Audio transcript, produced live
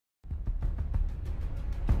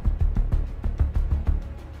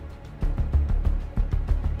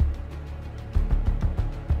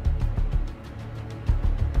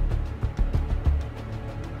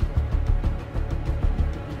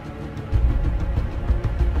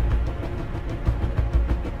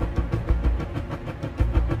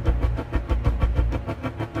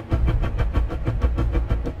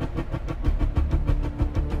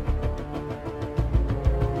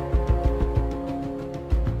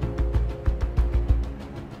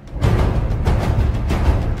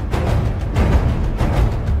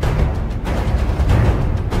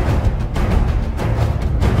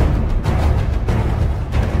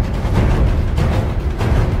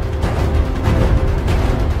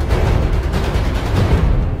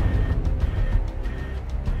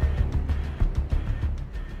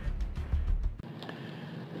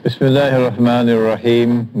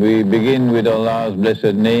Bismillahirrahmanirrahim. We begin with Allah's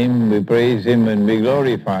blessed name. We praise Him and we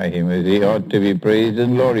glorify Him as He ought to be praised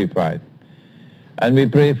and glorified. And we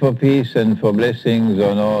pray for peace and for blessings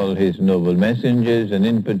on all His noble messengers, and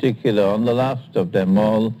in particular on the last of them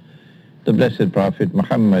all, the blessed Prophet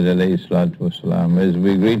Muhammad alayhi salatu wasalam, as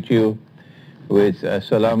we greet you with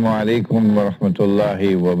Assalamu alaikum wa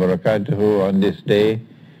rahmatullahi wa barakatuhu on this day,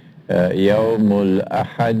 Yawmul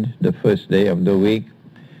Ahad, the first day of the week,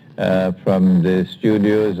 from the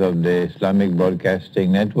studios of the Islamic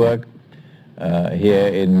Broadcasting Network here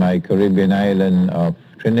in my Caribbean island of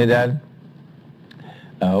Trinidad.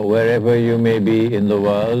 Wherever you may be in the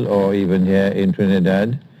world or even here in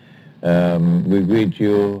Trinidad, we greet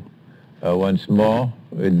you once more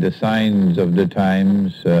with the Signs of the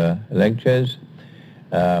Times lectures,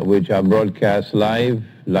 which are broadcast live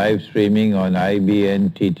streaming on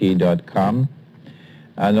ibntt.com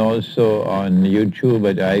and also on YouTube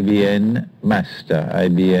at IBN Master.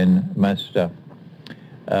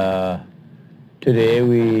 Today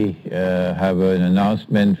we have an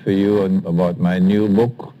announcement for you about my new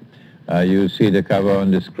book. You see the cover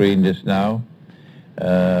on the screen just now.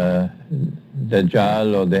 Dajjal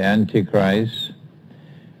or the Antichrist,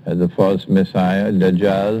 the false Messiah,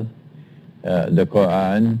 Dajjal, the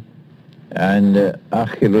Quran, and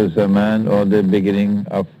Akhirul Zaman, or the beginning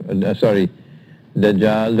of,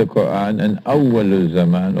 Dajjal, the Quran, and Awwalul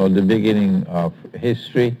Zaman, or the beginning of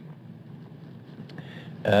history.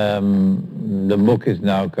 The book is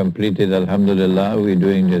now completed, alhamdulillah. We're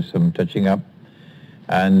doing just some touching up,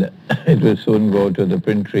 and it will soon go to the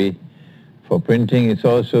printry for printing. It's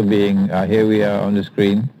also being, here we are on the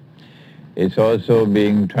screen, it's also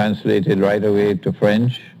being translated right away to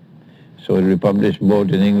French, so it will be published both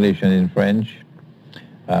in English and in French.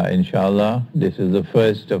 Inshallah, this is the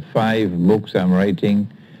first of 5 books I'm writing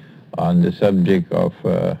on the subject of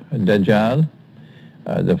Dajjal.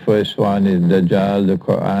 The first one is Dajjal, the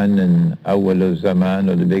Quran, and Awwalul Zaman,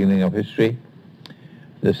 or the beginning of history.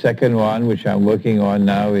 The second one, which I'm working on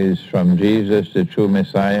now, is from Jesus, the true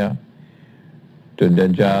Messiah, to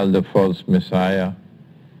Dajjal, the false Messiah,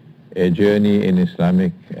 a journey in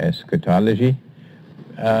Islamic eschatology.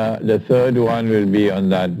 The third one will be on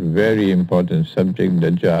that very important subject,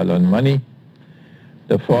 Dajjal, on money.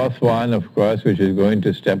 The fourth one, of course, which is going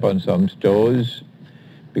to step on some toes,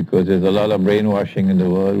 because there's a lot of brainwashing in the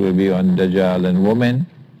world, will be on Dajjal and women,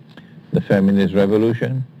 the feminist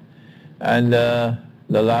revolution. And the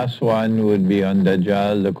last one would be on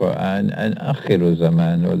Dajjal, the Quran, and Akhirul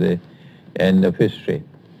Zaman, or the end of history.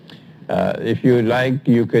 If you like,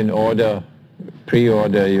 you can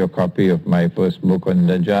pre-order your copy of my first book on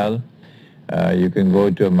Dajjal. You can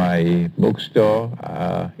go to my bookstore,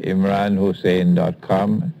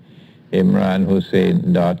 imranhosein.com,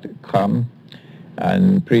 imranhosein.com,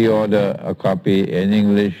 and pre-order a copy in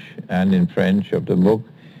English and in French of the book.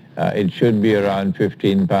 It should be around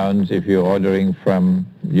 £15 if you're ordering from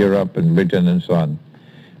Europe and Britain and so on.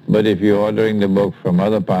 But if you're ordering the book from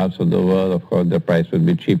other parts of the world, of course, the price would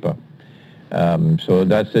be cheaper. So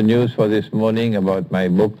that's the news for this morning about my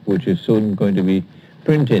book, which is soon going to be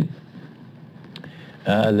printed.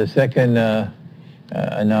 The second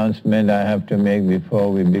announcement I have to make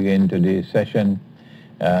before we begin today's session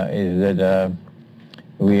is that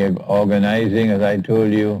we are organizing, as I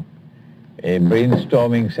told you, a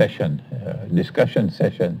brainstorming session, discussion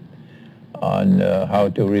session on how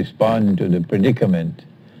to respond to the predicament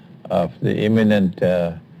of the imminent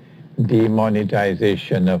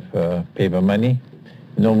demonetization of paper money.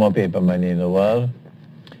 No more paper money in the world,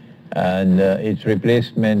 and its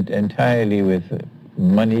replacement entirely with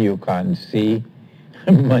money you can't see,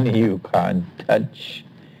 money you can't touch,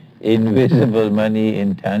 invisible money,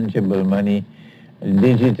 intangible money,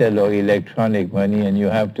 digital or electronic money, and you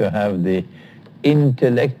have to have the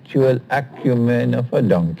intellectual acumen of a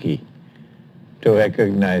donkey to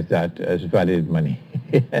recognize that as valid money.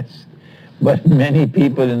 Yes. But many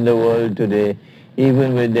people in the world today,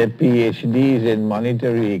 even with their PhDs in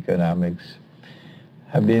monetary economics,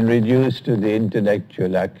 have been reduced to the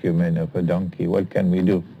intellectual acumen of a donkey. What can we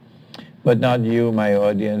do? But not you, my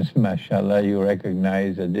audience, mashallah, you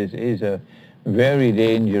recognize that this is a very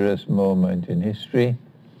dangerous moment in history.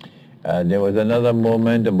 There was another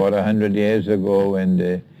moment about 100 years ago when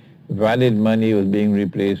the valid money was being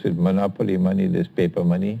replaced with monopoly money, this paper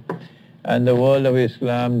money. And the world of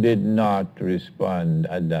Islam did not respond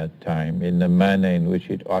at that time in the manner in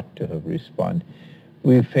which it ought to have responded.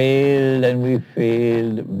 We failed, and we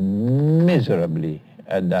failed miserably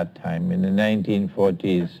at that time in the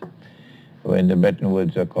 1940s, when the Bretton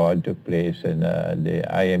Woods Accord took place and the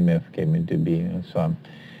IMF came into being and so on.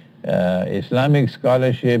 Islamic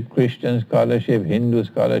scholarship, Christian scholarship, Hindu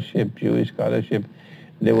scholarship, Jewish scholarship.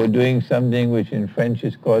 They were doing something which in French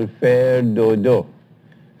is called faire dodo.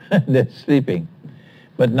 They're sleeping,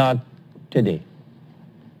 but not today.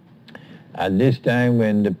 At this time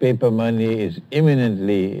when the paper money is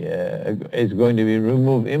imminently, is going to be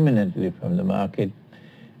removed imminently from the market,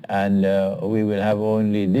 and we will have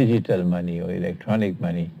only digital money or electronic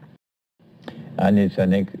money. And it's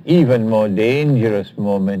an even more dangerous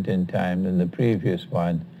moment in time than the previous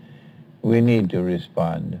one. We need to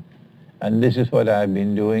respond. And this is what I've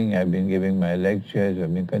been doing. I've been giving my lectures,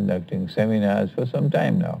 I've been conducting seminars for some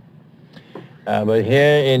time now. But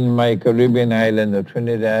here in my Caribbean island of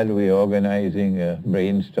Trinidad, we're organizing a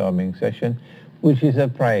brainstorming session, which is a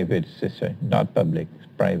private session, not public, it's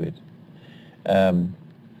private. And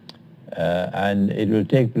it will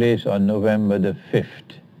take place on November the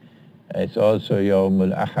 5th. It's also Yawm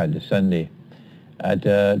al-Ahad, Sunday, at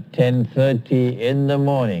 10:30 in the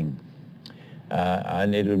morning.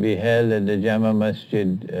 And it will be held at the Jama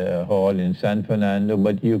Masjid Hall in San Fernando,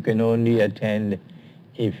 but you can only attend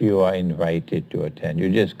if you are invited to attend. You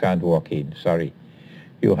just can't walk in, sorry.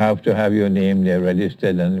 You have to have your name there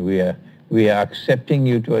registered, and we are accepting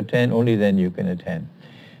you to attend, only then you can attend.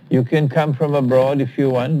 You can come from abroad if you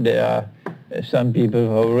want. There are some people who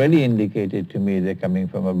have already indicated to me they're coming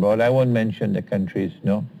from abroad. I won't mention the countries,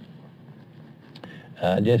 no.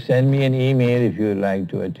 Just send me an email if you'd like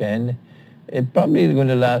to attend. It probably is going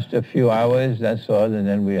to last a few hours, that's all, and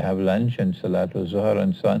then we have lunch and Salatul Zuhr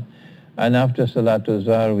and so on. And after Salatul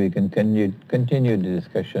Zuhr, we can continue the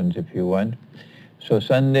discussions if you want. So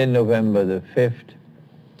Sunday, November the 5th,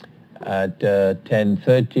 at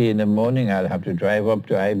 10:30 in the morning, I'll have to drive up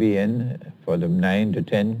to IBN for the 9 to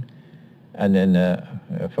 10, and then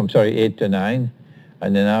 8 to 9,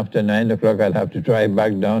 and then after 9 o'clock I'll have to drive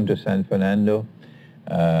back down to San Fernando,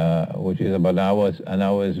 which is about an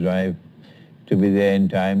hour's drive, to be there in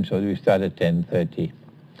time. So we start at 10:30.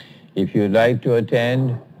 If you'd like to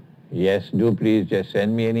attend, yes, do please just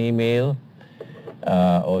send me an email,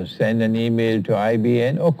 or send an email to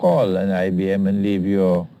IBN, or call an IBM and leave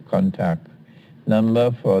your contact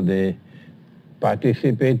number for the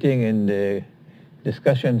participating in the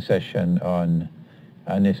discussion session on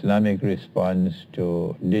an Islamic response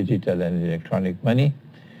to digital and electronic money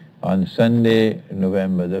on Sunday,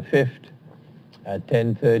 November the 5th at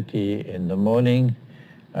 10:30 in the morning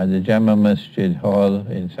at the Jama Masjid Hall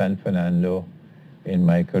in San Fernando in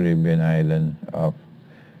my Caribbean island of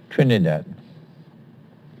Trinidad.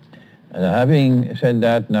 And having said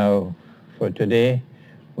that, now for today,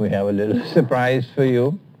 we have a little surprise for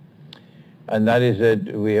you, and that is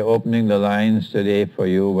that we are opening the lines today for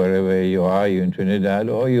you wherever you are, you in Trinidad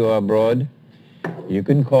or you are abroad. You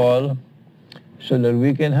can call so that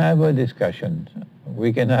we can have a discussion.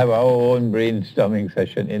 We can have our own brainstorming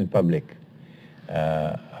session in public.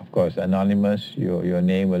 Of course, anonymous, your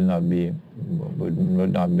name would not be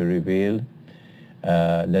revealed.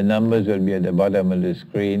 The numbers will be at the bottom of the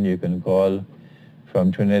screen. You can call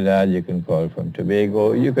from Trinidad, you can call from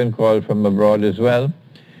Tobago, you can call from abroad as well.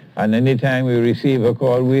 And anytime we receive a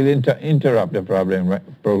call, we'll interrupt the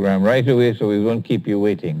program right away, so we won't keep you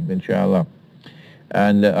waiting, inshallah.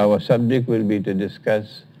 And our subject will be to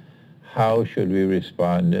discuss how should we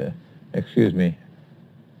respond,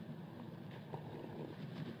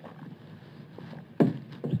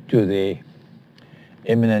 to the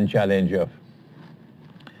imminent challenge of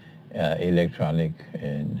electronic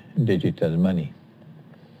and digital money.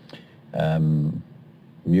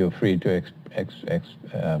 You're free to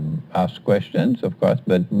ask questions, of course,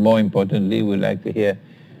 but more importantly, we'd like to hear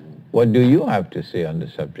what do you have to say on the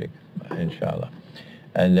subject, inshallah.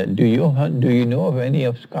 And do you know of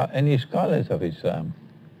any scholars of Islam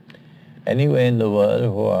anywhere in the world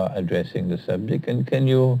who are addressing the subject, and can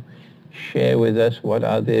you share with us what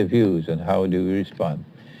are their views and how do we respond?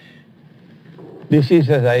 This is,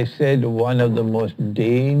 as I said, one of the most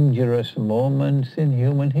dangerous moments in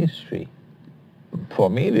human history. For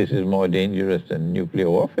me, this is more dangerous than nuclear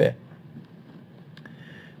warfare.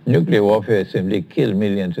 Nuclear warfare simply kills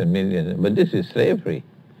millions and millions, but this is slavery.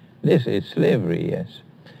 This is slavery, yes.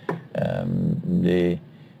 The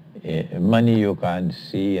money you can't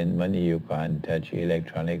see and money you can't touch,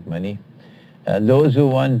 electronic money. Those who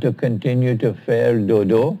want to continue to faire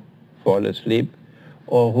dodo, fall asleep,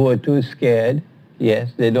 or who are too scared,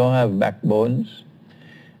 yes, they don't have backbones.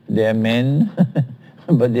 They're men,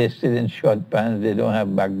 but they're still in short pants. They don't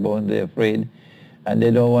have backbone. They're afraid, and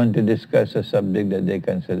they don't want to discuss a subject that they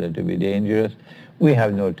consider to be dangerous. We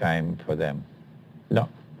have no time for them. No.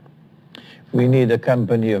 We need a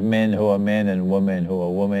company of men who are men and women who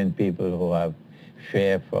are women, people who have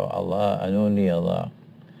fear for Allah and only Allah,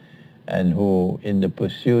 and who in the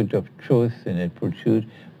pursuit of truth, in the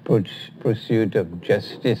pursuit of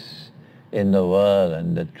justice in the world,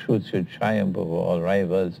 and the truth should triumph over all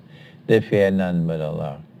rivals, they fear none but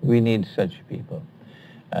Allah. We need such people.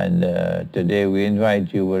 And today we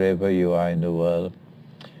invite you, wherever you are in the world,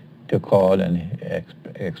 to call and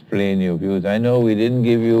explain your views. I know we didn't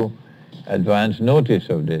give you advance notice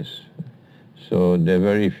of this, so there are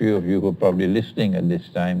very few of you who are probably listening at this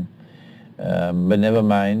time. But never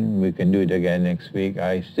mind, we can do it again next week.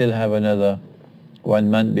 I still have another 1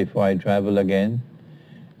 month before I travel again,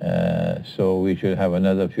 so we should have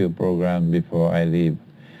another few programs before I leave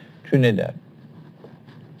Trinidad.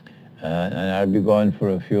 And I'll be gone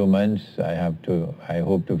for a few months. I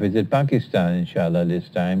hope to visit Pakistan, inshallah, this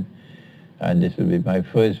time. And this will be my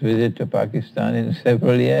first visit to Pakistan in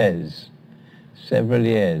several years.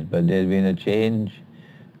 But there's been a change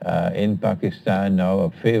in Pakistan now, a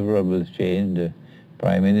favorable change. The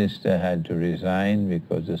Prime Minister had to resign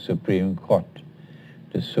because the Supreme Court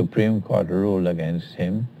ruled against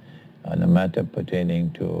him on a matter pertaining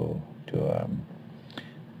to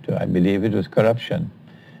I believe it was corruption.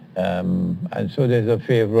 And so there's a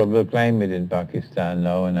favorable climate in Pakistan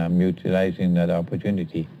now, and I'm utilizing that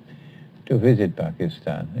opportunity to visit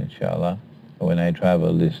Pakistan, inshallah, when I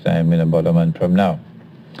travel this time in about a month from now.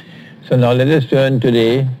 So now let us turn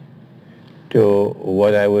today to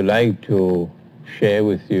what I would like to share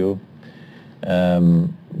with you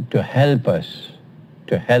to help us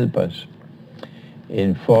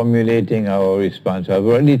in formulating our response. I've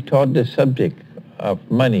already taught the subject of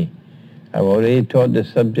money. I've already taught the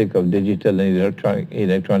subject of digital and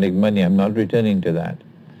electronic money. I'm not returning to that.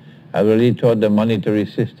 I've already taught the monetary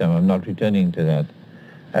system. I'm not returning to that.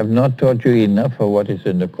 I've not taught you enough of what is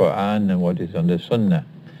in the Quran and what is on the Sunnah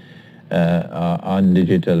on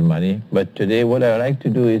digital money. But today what I like to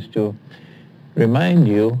do is to remind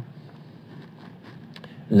you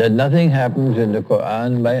that nothing happens in the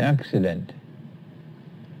Quran by accident.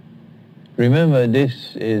 Remember,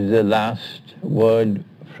 this is the last word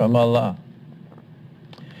from Allah.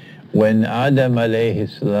 When Adam alayhi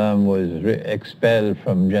salam was expelled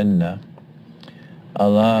from Jannah,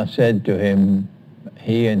 Allah said to him,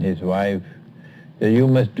 he and his wife, that you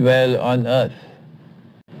must dwell on earth.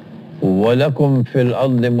 وَلَكُمْ فِي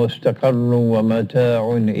الْأَرْضِ مُسْتَقَرٌّ وَمَتَاعٌ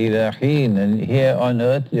إِلَى حِينٍ. And here on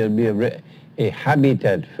earth there will be a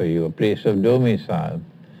habitat for you, a place of domicile,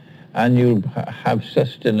 and you'll have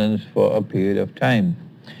sustenance for a period of time.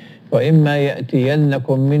 وَإِمَّا يَأْتِيَنَّكُم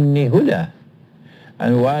مِّنِّي هُدًى.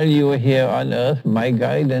 And while you are here on earth, my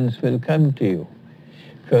guidance will come to you.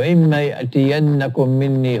 فَإِمَّا يَأْتِيَنَّكُم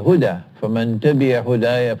مِّنِّي هُدًى فَمَن تَبِعَ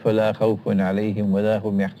هُدَايَ فَلَا خَوْفٌ عَلَيْهِمْ وَلَا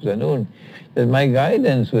هُمْ يَحْزَنُونَ. That my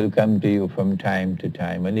guidance will come to you from time to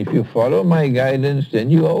time. And if you follow my guidance, then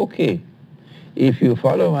you are okay. If you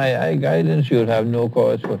follow my guidance, you'll have no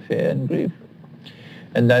cause for fear and grief.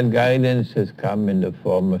 And that guidance has come in the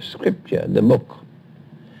form of scripture, the book,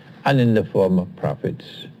 and in the form of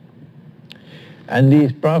prophets. And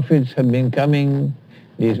these prophets have been coming,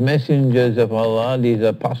 these messengers of Allah, these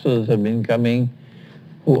apostles have been coming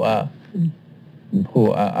who are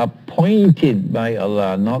appointed by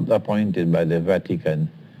Allah, not appointed by the Vatican,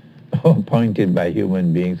 or appointed by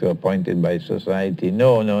human beings, or appointed by society.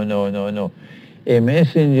 No. A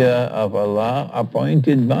messenger of Allah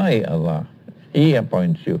appointed by Allah. He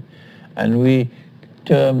appoints you. And we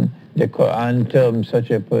term, the Quran terms such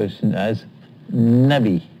a person as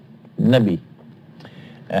Nabi.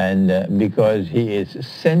 And because he is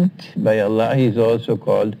sent by Allah, he is also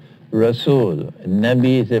called Rasul.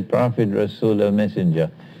 Nabi is a prophet, Rasul a messenger.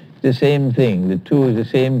 The same thing, the two is the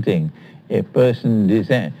same thing. A person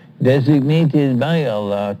designated by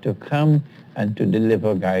Allah to come and to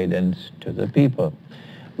deliver guidance to the people.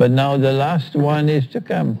 But now the last one is to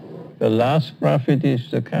come. The last prophet is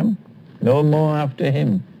to come. No more after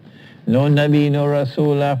him. No Nabi, no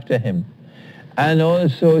Rasul after him. And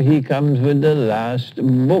also he comes with the last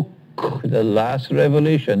book, the last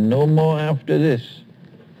revelation. No more after this.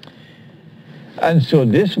 And so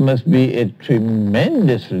this must be a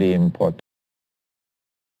tremendously important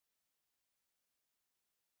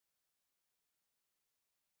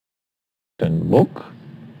book.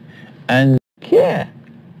 And care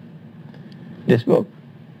this book.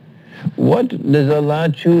 What does Allah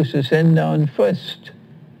choose to send down first?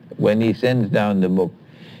 When he sends down the book,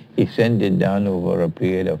 he sent it down over a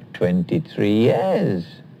period of 23 years.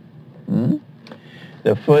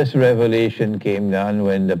 The first revelation came down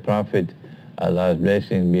when the Prophet, Allah's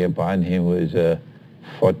blessings be upon him, was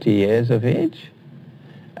 40 years of age.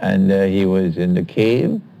 And he was in the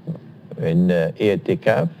cave, in the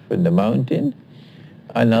i'tikaf, in the mountain.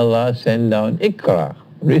 And Allah sent down Iqra,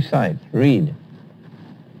 recite, read.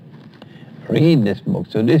 Read this book.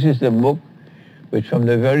 So this is the book which from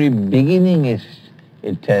the very beginning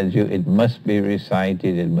it tells you it must be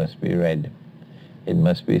recited, it must be read, it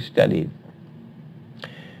must be studied.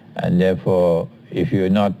 And therefore, if you're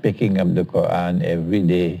not picking up the Quran every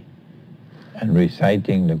day and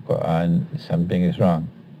reciting the Quran, something is wrong.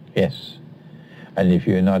 Yes. And if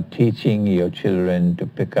you're not teaching your children to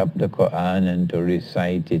pick up the Quran and to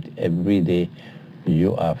recite it every day,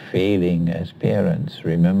 you are failing as parents.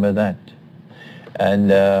 Remember that. And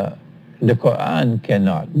the Quran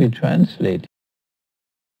cannot be translated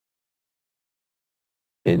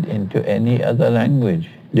into any other language.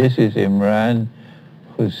 This is Imran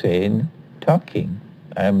Hosein talking.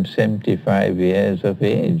 I am 75 years of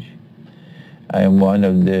age. I am one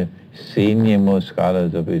of the senior most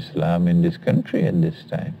scholars of Islam in this country at this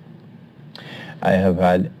time. I have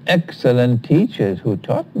had excellent teachers who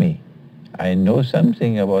taught me. I know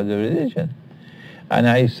something about the religion. And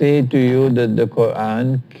I say to you that the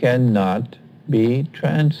Quran cannot be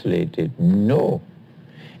translated. No.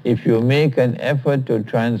 If you make an effort to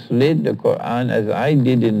translate the Quran as I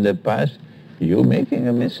did in the past, you're making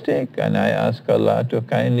a mistake. And I ask Allah to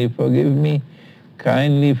kindly forgive me.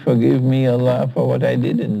 Kindly forgive me, Allah, for what I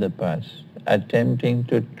did in the past, attempting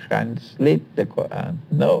to translate the Quran.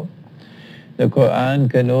 No. The Quran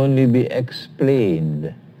can only be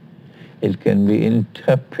explained. It can be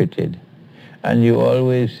interpreted. And you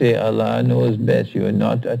always say, Allah knows best. You are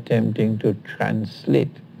not attempting to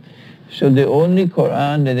translate. So the only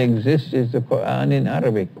Quran that exists is the Quran in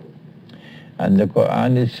Arabic. And the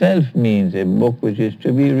Quran itself means a book which is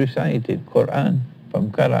to be recited, Quran,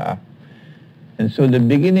 from Qara'a. And so the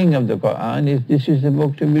beginning of the Quran is, this is the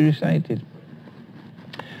book to be recited.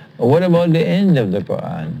 What about the end of the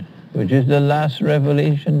Quran, which is the last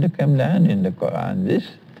revelation to come down in the Quran? This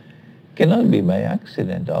cannot be by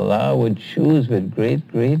accident. Allah would choose with great,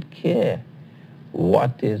 great care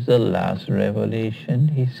what is the last revelation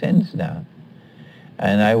He sends down.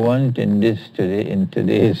 And I want in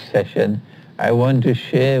today's session, I want to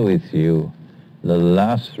share with you the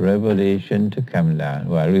last revelation to come down.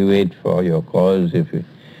 While we wait for your calls, if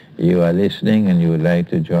you are listening and you would like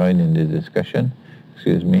to join in the discussion,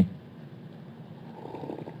 excuse me.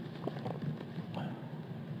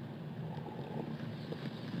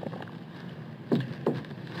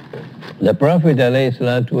 The Prophet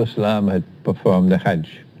ﷺ had performed the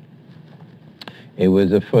Hajj. It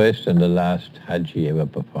was the first and the last Hajj he ever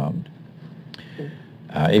performed.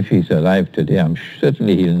 If he's alive today,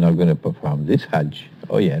 certainly he's not going to perform this Hajj.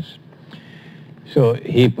 Oh yes. So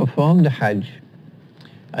he performed the Hajj,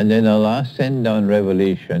 and then Allah sent down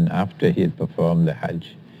revelation after he had performed the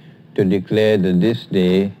Hajj to declare that this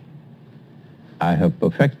day I have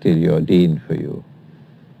perfected your deen for you.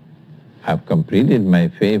 I've completed my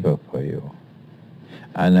favor for you.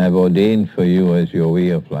 And I've ordained for you as your way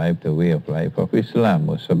of life, the way of life of Islam,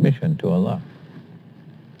 or submission to Allah.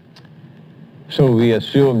 So we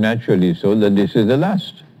assume naturally so that this is the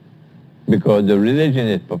last, because the religion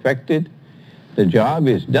is perfected, the job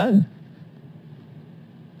is done.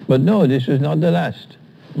 But no, this is not the last.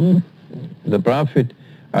 The Prophet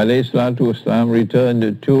ﷺ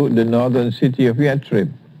returned to the northern city of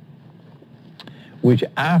Yathrib, which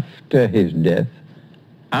after his death,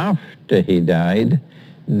 after he died,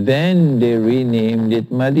 then they renamed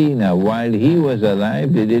it Medina. While he was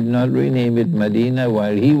alive, they did not rename it Medina.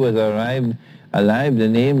 While he was alive, the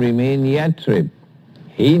name remained Yathrib.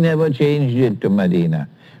 He never changed it to Medina.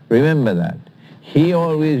 Remember that. He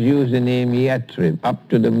always used the name Yathrib up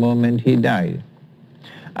to the moment he died.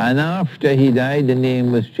 And after he died, the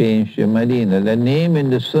name was changed to Medina. The name in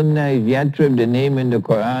the Sunnah is Yathrib, the name in the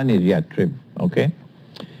Quran is Yathrib. Okay?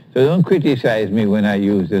 So don't criticize me when I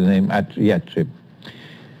use the name Yathrib.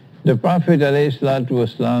 The Prophet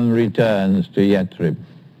ﷺ returns to Yathrib.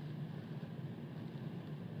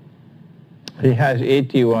 He has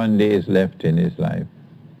 81 days left in his life.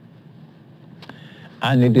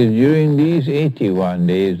 And it is during these 81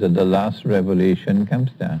 days that the last revelation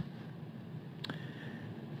comes down.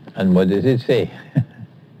 And what does it say?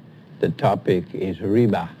 The topic is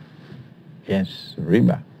riba. Yes,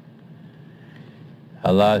 riba.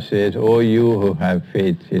 Allah says, "O you who have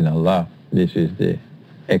faith in Allah," this is the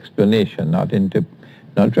explanation, not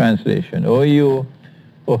translation. "O you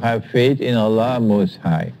who have faith in Allah Most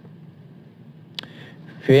High,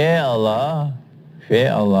 fear Allah,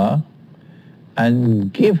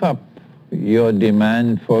 and give up your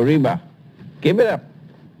demand for riba. Give it up."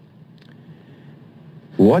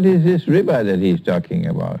 What is this riba that he's talking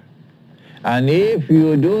about? And if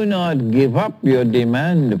you do not give up your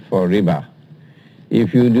demand for riba,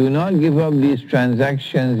 If you do not give up these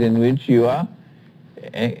transactions in which you are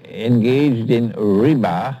engaged in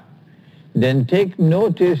riba, then take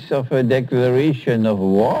notice of a declaration of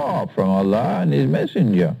war from Allah and His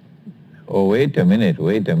Messenger. Oh, wait a minute.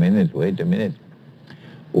 Wait a minute.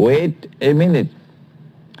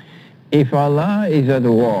 If Allah is at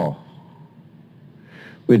war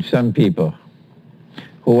with some people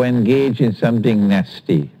who engage in something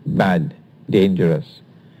nasty, bad, dangerous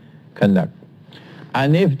conduct,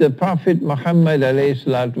 and if the Prophet Muhammad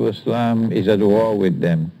ﷺ is at war with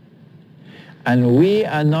them, and we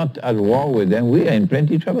are not at war with them, we are in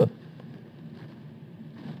plenty of trouble.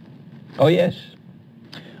 Oh yes.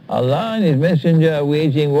 Allah and His Messenger are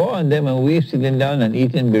waging war on them, and we're sitting down and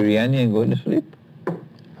eating biryani and going to sleep.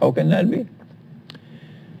 How can that be?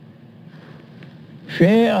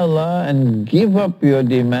 Fear Allah and give up your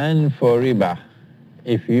demand for riba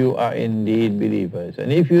if you are indeed believers.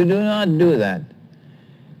 And if you do not do that,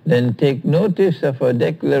 then take notice of a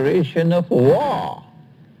declaration of war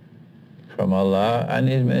from Allah and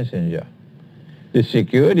His Messenger. The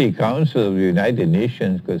Security Council of the United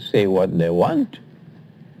Nations could say what they want.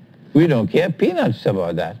 We don't care peanuts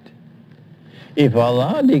about that. If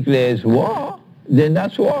Allah declares war, then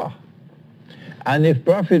that's war. And if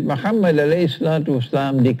Prophet Muhammad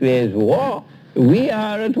ﷺ declares war, we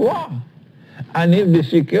are at war. And if the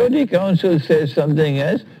Security Council says something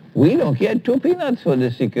else, we don't care two peanuts for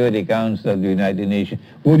the Security Council of the United Nations.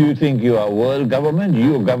 Who do you think you are, world government?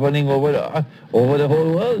 You are governing over the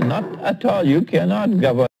whole world? Not at all. You cannot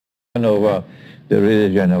govern over the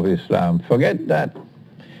religion of Islam. Forget that.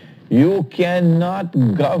 You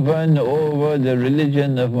cannot govern over the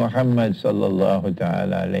religion of Muhammad sallallahu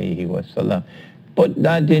ta'ala alayhi wa sallam. Put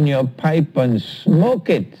that in your pipe and smoke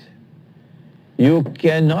it. You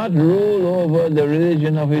cannot rule over the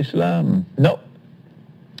religion of Islam. No.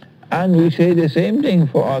 And we say the same thing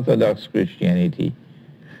for Orthodox Christianity.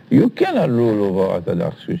 You cannot rule over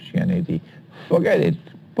Orthodox Christianity. Forget it.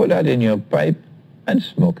 Put that in your pipe and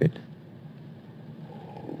smoke it.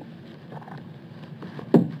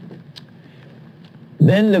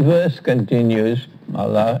 Then the verse continues,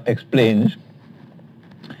 Allah explains,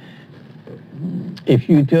 if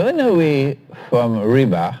you turn away from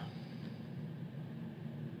riba,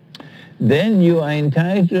 then you are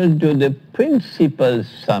entitled to the principal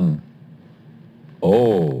sum.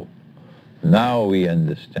 Oh, now we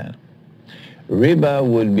understand. Riba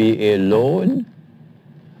would be a loan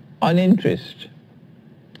on interest,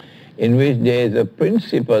 in which there is a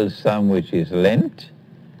principal sum which is lent,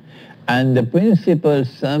 and the principal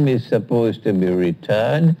sum is supposed to be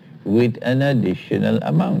returned with an additional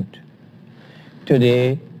amount.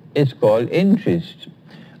 Today, it's called interest.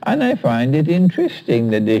 And I find it interesting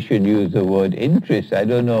that they should use the word interest. I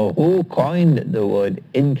don't know who coined the word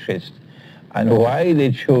interest and why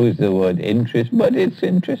they chose the word interest, but it's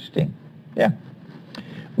interesting. Yeah.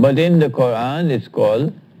 But in the Quran, it's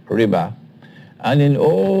called riba. And in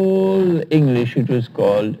Old English, it was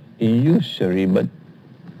called usury, but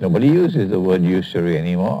nobody uses the word usury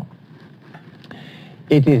anymore.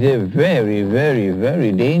 It is a very, very,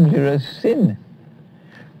 very dangerous sin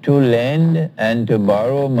to lend and to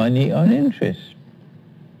borrow money on interest.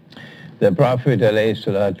 The Prophet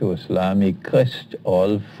ﷺ, he cursed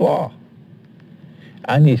all four.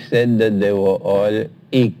 And he said that they were all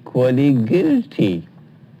equally guilty.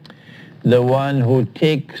 The one who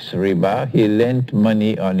takes riba, he lent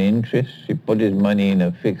money on interest, he put his money in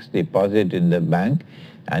a fixed deposit in the bank,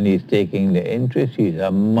 and he's taking the interest. He's a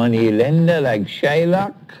money lender like Sheikh,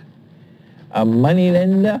 a money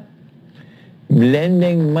lender,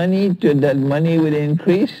 lending money to that money will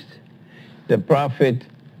increase. The Prophet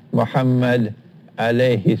Muhammad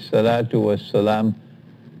alayhi salatu wasalam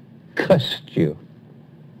cursed you.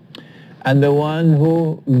 And the one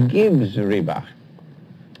who gives riba,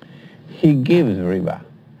 he gives riba,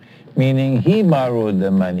 meaning he borrowed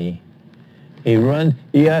the money. He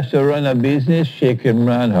has to run a business. Sheikh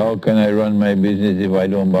Imran, how can I run my business if I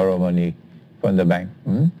don't borrow money from the bank?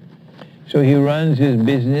 So he runs his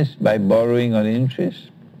business by borrowing on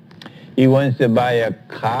interest. He wants to buy a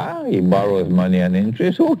car, he borrows money on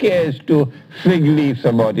interest. Who cares two fig leaves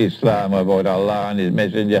about Islam, about Allah and His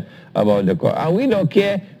Messenger, about the Quran? We don't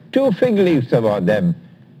care two fig leaves about them.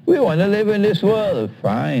 We want to live in this world.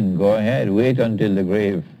 Fine, go ahead, wait until the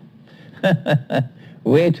grave.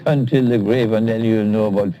 Wait until the grave and then you'll know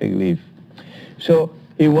about fig leaf. So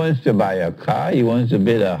he wants to buy a car, he wants to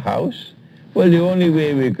build a house. Well, the only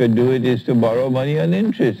way we could do it is to borrow money on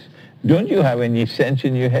interest. Don't you have any sense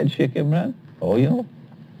in your head, Sheikh Imran? Oh, you know.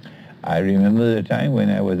 I remember the time when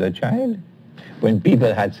I was a child, when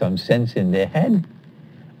people had some sense in their head.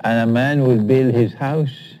 And a man would build his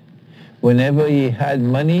house. Whenever he had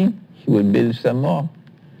money, he would build some more.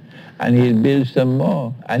 And he'll build some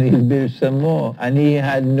more, and he'll build some more. And he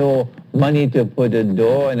had no money to put a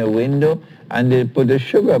door and a window, and they put a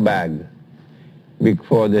sugar bag.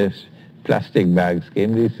 Before the plastic bags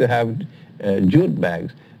came, they used to have jute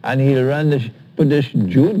bags. And he'll put this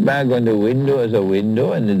jute bag on the window as a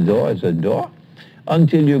window and the door as a door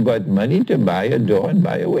until you got money to buy a door and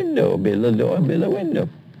buy a window, build a door and build a window.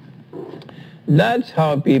 That's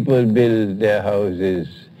how people build their houses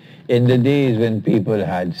in the days when people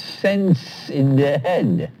had sense in their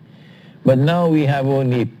head. But now we have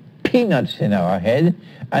only peanuts in our head,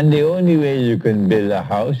 and the only way you can build a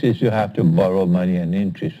house is you have to borrow money and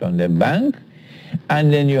interest from the bank,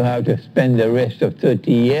 and then you have to spend the rest of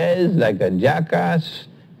 30 years like a jackass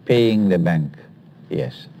paying the bank.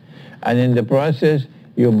 Yes. And in the process,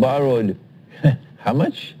 you borrowed, how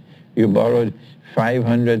much? You borrowed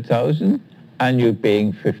 500,000 and you're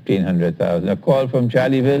paying 1,500,000. A call from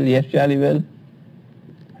Charlieville. Yes, Charlieville?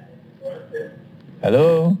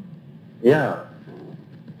 Hello? Yeah.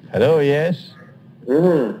 Hello, yes?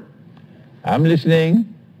 Mm-hmm. I'm listening.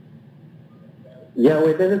 Yeah,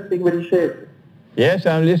 we didn't speak with the Sheikh. Yes,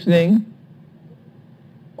 I'm listening.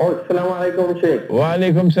 Oh, Assalamu alaikum, Sheikh. Wa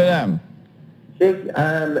alaikum salam. Sheikh,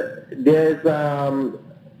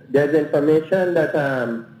 there's information that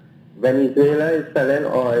Venezuela is selling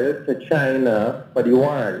oil to China for the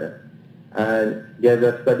yuan. And there's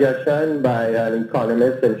a suggestion by an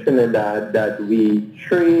economist in Trinidad that we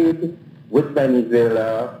trade with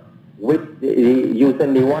Venezuela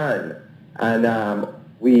using the yuan. And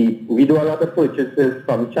we do a lot of purchases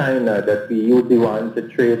from China that we use the yuan to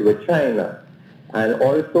trade with China. And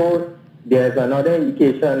also, there's another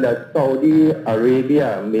indication that Saudi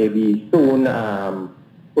Arabia may be soon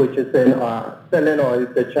purchasing or selling oil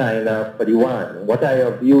to China for the yuan. What are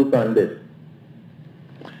your views on this?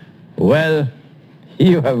 Well,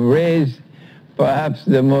 you have raised perhaps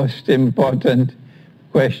the most important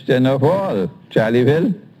question of all,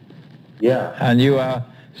 Charlieville. Yeah. And you are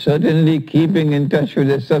certainly keeping in touch with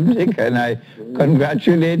the subject, and I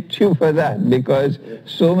congratulate you for that, because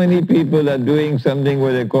so many people are doing something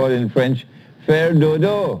what they call in French, faire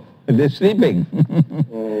dodo, they're sleeping.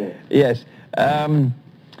 Yes.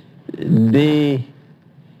 The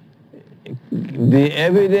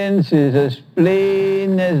evidence is as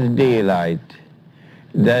plain as daylight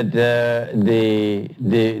that the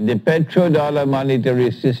petrodollar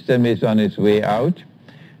monetary system is on its way out.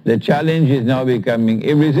 The challenge is now becoming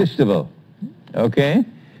irresistible. Okay?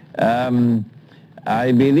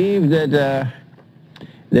 I believe that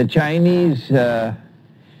the Chinese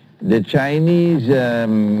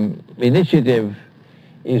initiative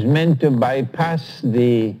is meant to bypass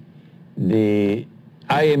the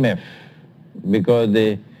IMF,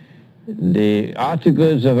 because the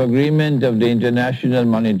Articles of Agreement of the International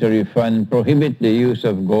Monetary Fund prohibit the use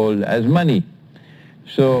of gold as money.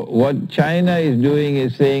 So what China is doing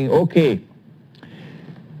is saying, okay,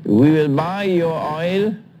 we will buy your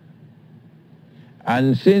oil,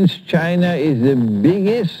 and since China is the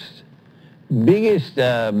biggest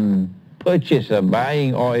purchaser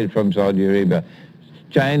buying oil from Saudi Arabia,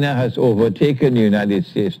 China has overtaken the United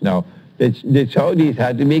States now. The Saudis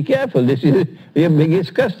had to be careful. This is your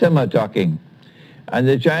biggest customer talking. And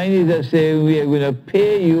the Chinese are saying, we are going to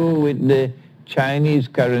pay you with the Chinese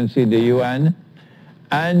currency, the yuan,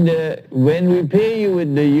 and when we pay you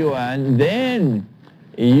with the yuan, then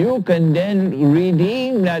you can then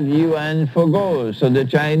redeem that yuan for gold. So the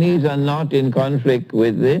Chinese are not in conflict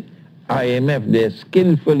with the IMF. They're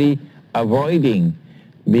skillfully avoiding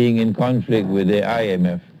being in conflict with the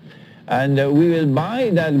IMF. And we will buy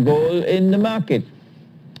that gold in the market.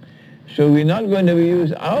 So we're not going to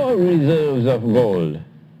use our reserves of gold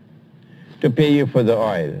to pay you for the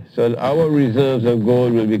oil. So our reserves of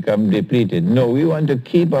gold will become depleted. No, we want to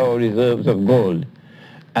keep our reserves of gold.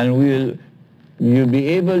 And you'll be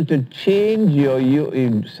able to change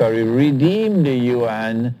redeem the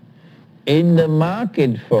yuan in the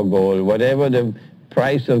market for gold. Whatever the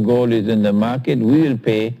price of gold is in the market, we will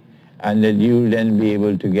pay, and then you'll then be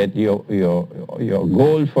able to get your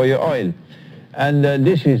gold for your oil. And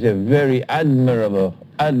this is a very admirable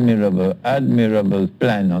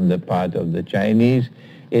plan on the part of the Chinese.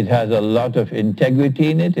 It has a lot of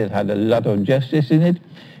integrity in it. It had a lot of justice in it.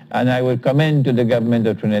 And I will commend to the government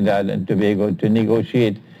of Trinidad and Tobago to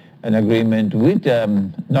negotiate an agreement with,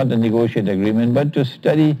 not a negotiate agreement, but to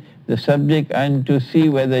study the subject and to see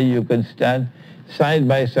whether you can stand side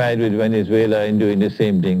by side with Venezuela in doing the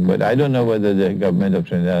same thing. But I don't know whether the government of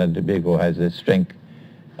Trinidad and Tobago has the strength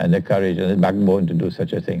and the courage and the backbone to do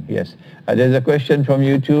such a thing. Yes. There's a question from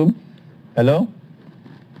YouTube. Hello?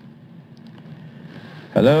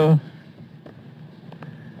 Hello?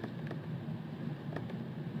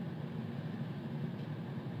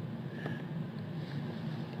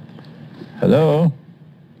 Hello?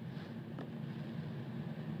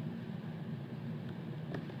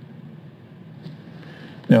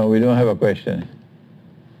 No, we don't have a question.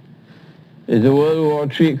 Is the World War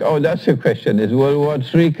III, oh, that's the question. Is World War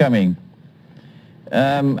III coming?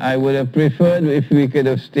 I would have preferred if we could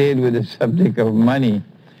have stayed with the subject of money.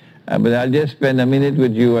 But I'll just spend a minute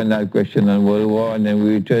with you on that question on World War, and then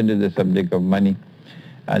we return to the subject of money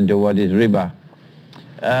and to what is riba.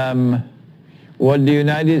 What the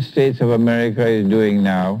United States of America is doing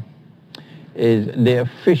now is they're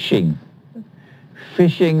fishing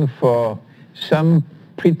for some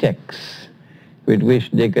pretext with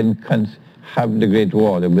which they can have the Great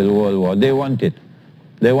War, the World War. They want it.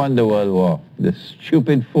 They want the World War. The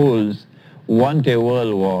stupid fools want a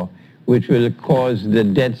World War which will cause the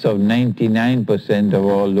deaths of 99% of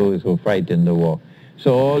all those who fight in the war.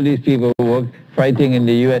 So all these people who work fighting in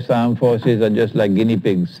the U.S. Armed Forces are just like guinea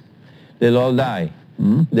pigs. They'll all die.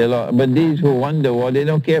 But these who won the war, they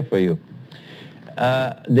don't care for you.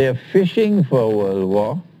 They're fishing for a World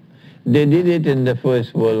War. They did it in the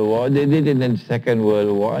First World War. They did it in the Second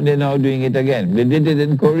World War. And they're now doing it again. They did it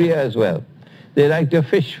in Korea as well. They like to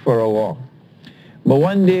fish for a war. But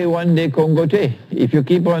one day, Kongote. If you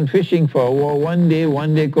keep on fishing for a war, one day,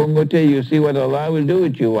 Kongote, you see what Allah will do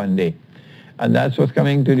with you one day. And that's what's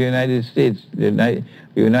coming to the United States. The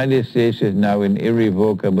United States is now in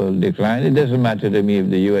irrevocable decline. It doesn't matter to me if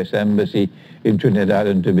the U.S. Embassy in Trinidad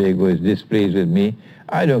and Tobago is displeased with me.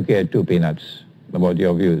 I don't care two peanuts about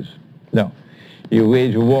your views. No. You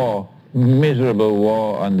wage war, miserable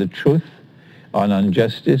war on the truth, on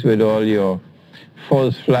justice with all your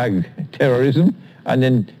false flag terrorism, and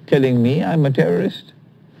then telling me I'm a terrorist.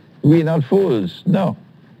 We're not fools. No.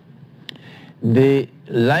 The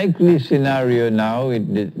likely scenario now,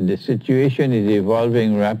 the situation is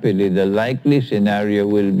evolving rapidly. The likely scenario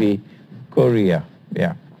will be Korea.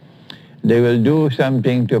 Yeah. They will do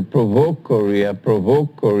something to provoke Korea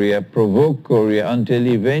until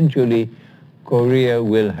eventually Korea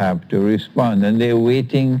will have to respond. And they're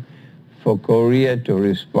waiting for Korea to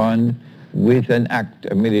respond with an act,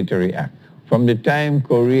 a military act. From the time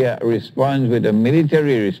Korea responds with a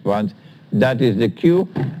military response, that is the cue,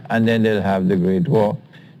 and then they'll have the Great War.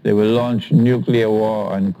 They will launch nuclear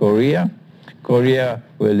war on Korea. Korea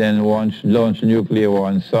will then launch nuclear war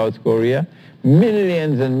on South Korea.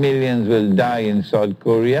 Millions and millions will die in South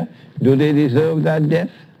Korea. Do they deserve that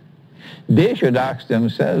death? They should ask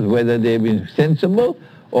themselves whether they've been sensible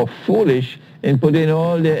or foolish in putting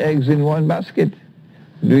all their eggs in one basket.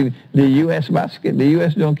 The U.S. basket. The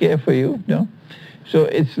U.S. don't care for you, no? So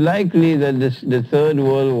it's likely that the Third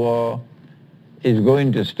World War is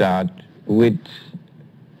going to start with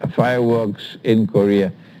fireworks in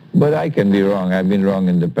Korea. But I can be wrong. I've been wrong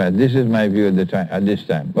in the past. This is my view at this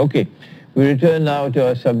time. Okay, we return now to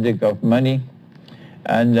our subject of money.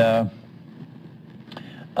 And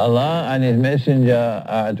Allah and His Messenger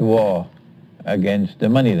are at war against the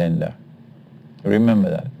moneylender. Remember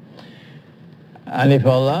that. And if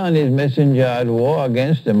Allah and His Messenger are at war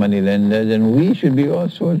against the moneylender, then we should be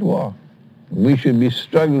also at war. We should be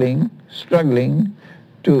struggling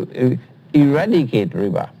to eradicate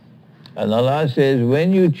riba. And Allah says,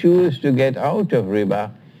 when you choose to get out of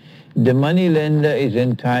riba, the moneylender is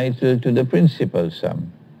entitled to the principal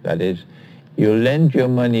sum. That is, you lend your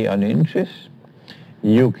money on interest,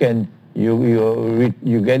 you getting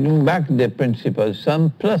back the principal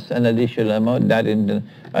sum plus an additional amount. That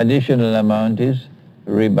additional amount is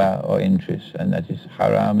riba or interest, and that is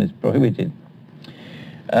haram, is prohibited.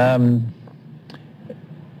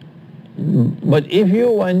 But if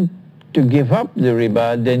you want to give up the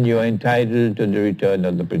riba, then you are entitled to the return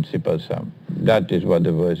of the principal sum. That is what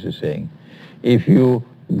the verse is saying. If you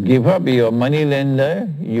give up your money lender,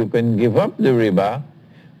 you can give up the riba,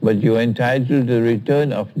 but you are entitled to the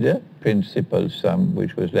return of the principal sum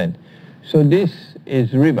which was lent. So this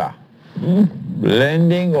is riba,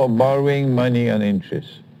 lending or borrowing money on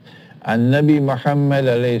interest. And Nabi Muhammad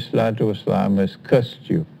ﷺ has cursed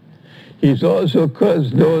you. He's also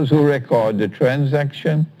cursed those who record the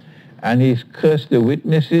transaction, and he's cursed the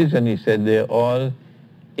witnesses, and he said they're all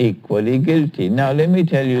equally guilty. Now let me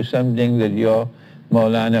tell you something that your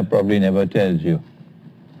Maulana probably never tells you.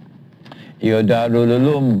 Your Darul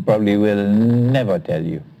Uloom probably will never tell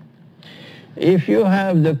you. If you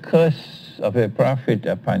have the curse of a prophet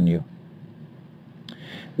upon you,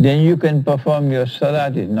 then you can perform your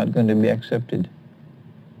salat, it's not going to be accepted.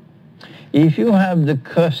 If you have the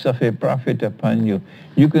curse of a prophet upon you,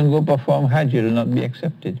 you can go perform Hajj, it will not be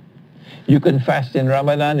accepted. You can fast in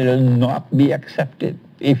Ramadan, it will not be accepted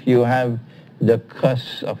if you have the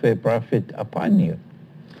curse of a prophet upon you.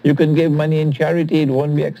 You can give money in charity, it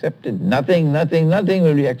won't be accepted. Nothing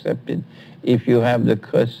will be accepted if you have the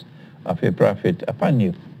curse of a prophet upon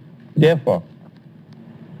you. Therefore,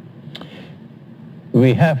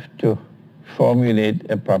 we have to formulate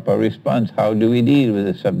a proper response. How do we deal with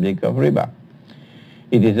the subject of riba?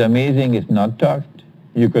 It is amazing, it's not taught.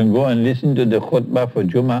 You can go and listen to the khutbah for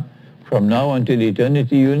Jummah. From now until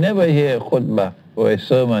eternity, you'll never hear a khutbah or a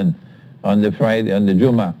sermon on the Friday, on the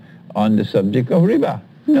Jummah, on the subject of riba.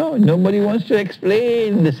 No, nobody wants to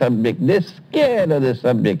explain the subject. They're scared of the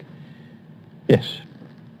subject. Yes.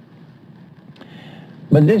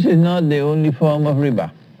 But this is not the only form of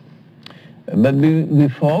riba. But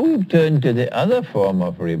before we turn to the other form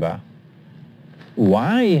of riba,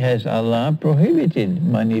 why has Allah prohibited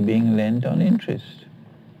money being lent on interest?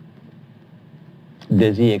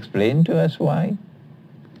 Does He explain to us why?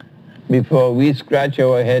 Before we scratch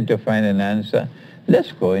our head to find an answer,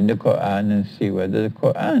 let's go in the Quran and see whether the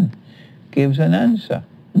Quran gives an answer.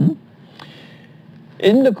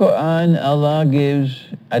 In the Quran, Allah gives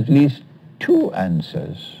at least two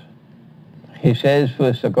answers. He says,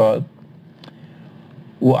 first of all,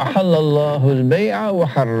 وَأَحَلَّ اللَّهُ الْبَيْعَ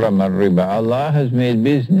وَحَرَّمَ الرِّبَى. Allah has made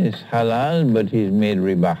business halal, but He's made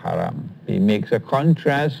riba haram. He makes a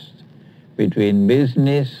contrast between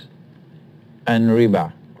business and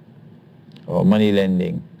riba, or money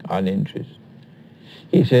lending on interest.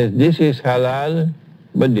 He says this is halal,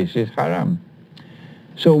 but this is haram.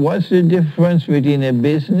 So what's the difference between a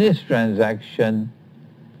business transaction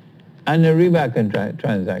and a riba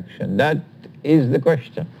transaction? That is the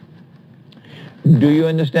question. Do you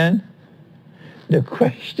understand? The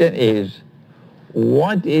question is,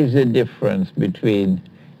 what is the difference between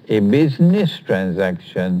a business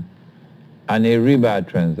transaction and a riba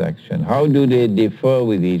transaction? How do they differ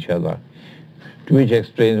with each other? Which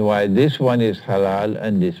explains why this one is halal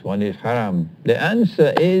and this one is haram. The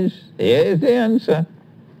answer is, here's the answer,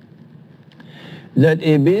 that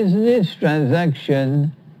a business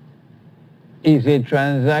transaction is a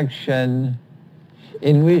transaction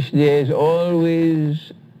in which there is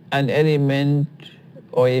always an element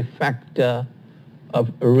or a factor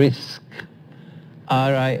of risk.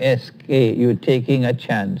 R-I-S-K, you're taking a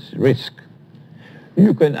chance, risk.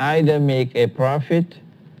 You can either make a profit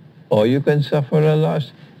or you can suffer a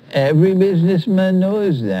loss. Every businessman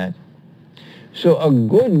knows that. So a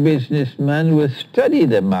good businessman will study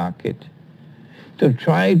the market to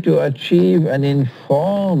try to achieve an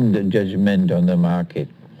informed judgment on the market,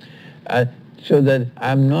 so that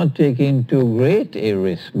I'm not taking too great a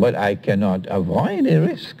risk, but I cannot avoid a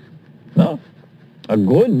risk. No. A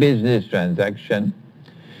good business transaction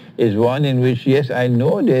is one in which, yes, I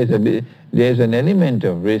know there's an element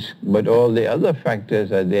of risk, but all the other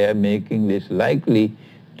factors are there making this likely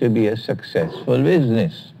to be a successful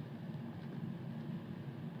business.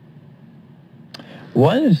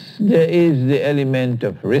 Once there is the element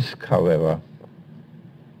of risk, however,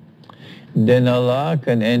 then Allah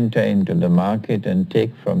can enter into the market and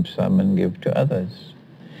take from some and give to others.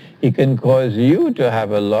 He can cause you to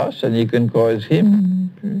have a loss and He can cause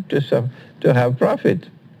him to have profit.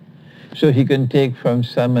 So He can take from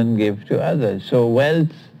some and give to others. So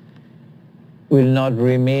wealth will not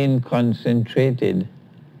remain concentrated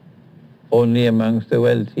only amongst the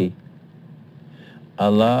wealthy.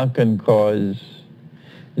 Allah can cause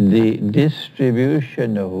the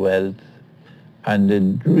distribution of wealth and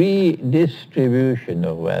the redistribution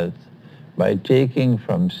of wealth by taking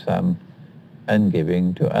from some and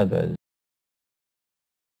giving to others.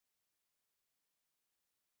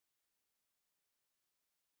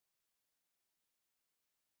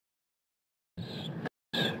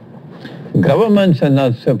 Governments are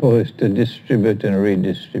not supposed to distribute and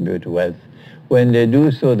redistribute wealth. When they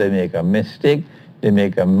do so, they make a mistake, they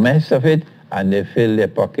make a mess of it, and they fill their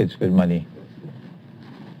pockets with money.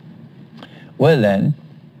 Well then,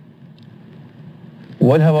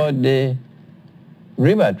 what about the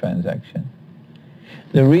riba transaction?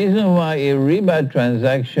 The reason why a riba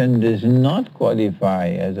transaction does not qualify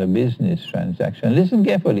as a business transaction, listen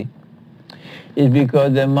carefully, is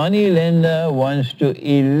because the money lender wants to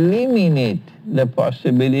eliminate the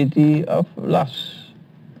possibility of loss.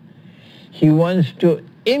 He wants to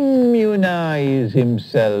immunize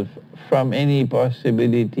himself from any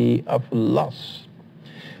possibility of loss.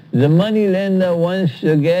 The money lender wants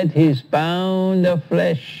to get his pound of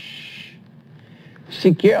flesh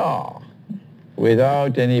secure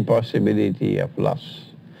without any possibility of loss.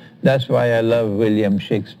 That's why I love William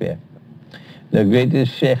Shakespeare. The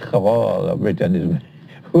greatest Sheikh of all of Britain is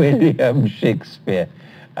William Shakespeare.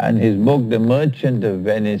 And his book, The Merchant of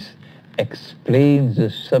Venice, explains the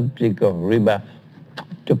subject of riba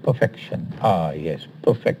to perfection. Ah, yes,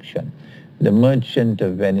 perfection. The Merchant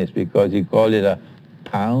of Venice, because he called it a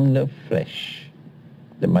pound of flesh.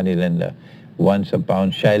 The moneylender wants a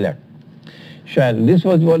pound Sheikh. This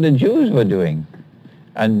was what the Jews were doing.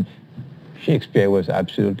 And Shakespeare was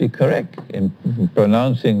absolutely correct in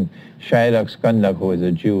pronouncing Sheikh's conduct, who was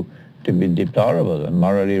a Jew, to be deplorable and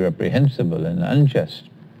morally reprehensible and unjust.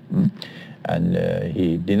 And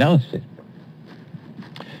he denounced it.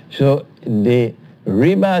 So the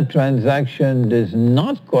riba transaction does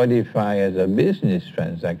not qualify as a business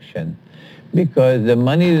transaction because the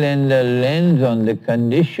money lender lends on the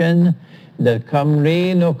condition that come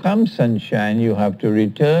rain or come sunshine, you have to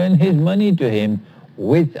return his money to him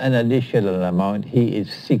with an additional amount. He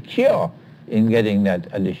is secure in getting that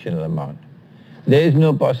additional amount. There is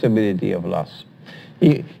no possibility of loss.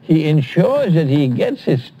 He ensures that he gets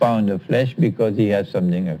his pound of flesh because he has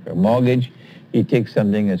something like a mortgage. He takes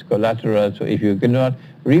something as collateral, so if you cannot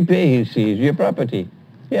repay, he'll seize your property.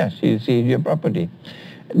 Yes, he'll seize your property.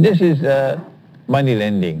 This is money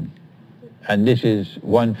lending, and this is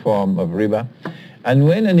one form of riba. And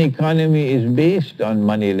when an economy is based on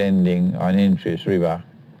money lending, on interest riba,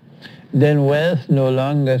 then wealth no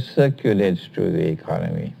longer circulates through the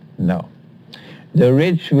economy. No. The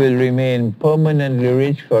rich will remain permanently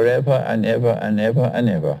rich forever and ever and ever and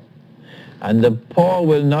ever. And the poor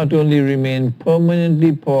will not only remain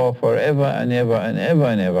permanently poor forever and ever and ever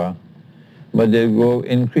and ever, but they'll go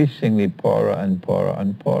increasingly poorer and poorer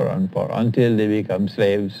and poorer and poorer until they become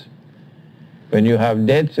slaves. When you have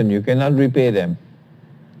debts and you cannot repay them,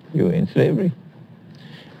 you're in slavery.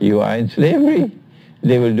 You are in slavery.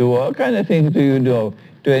 They will do all kinds of things to you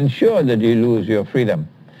to ensure that you lose your freedom.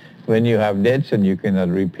 When you have debts and you cannot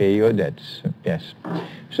repay your debts. Yes.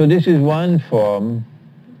 So this is one form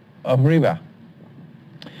of riba.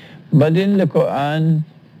 But in the Quran,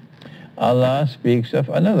 Allah speaks of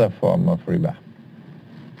another form of riba.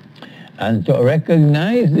 And to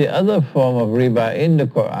recognize the other form of riba in the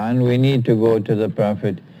Quran, we need to go to the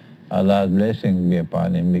Prophet, Allah's blessings be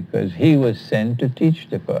upon him, because he was sent to teach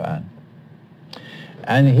the Quran.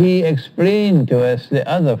 And he explained to us the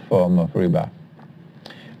other form of riba,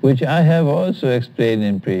 which I have also explained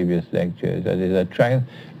in previous lectures. That is a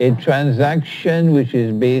transaction which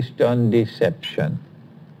is based on deception.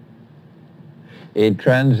 A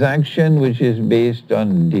transaction which is based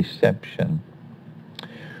on deception,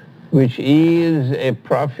 which yields a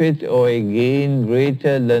profit or a gain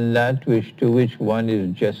greater than that to which one is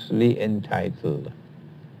justly entitled,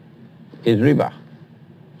 is riba.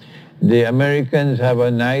 The Americans have a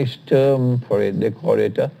nice term for it. They call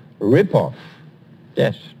it a rip-off.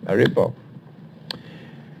 Yes, a rip-off.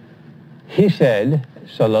 He said,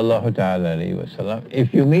 sallallahu ta'ala alayhi wa sallam,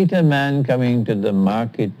 if you meet a man coming to the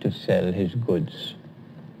market to sell his goods,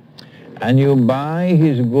 and you buy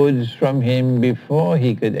his goods from him before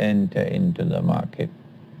he could enter into the market,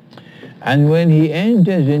 and when he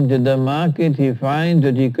enters into the market, he finds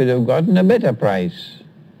that he could have gotten a better price.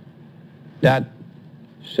 That,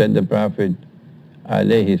 said the Prophet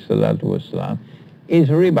alayhi salatu wasalam, is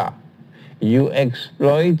riba. You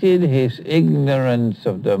exploited his ignorance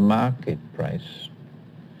of the market price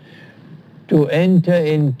to enter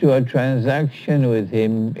into a transaction with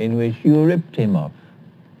him in which you ripped him off.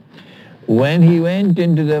 When he went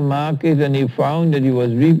into the market and he found that he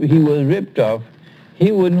was ripped off,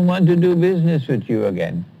 he wouldn't want to do business with you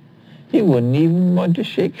again. He wouldn't even want to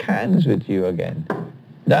shake hands with you again.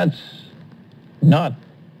 That's not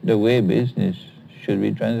the way business should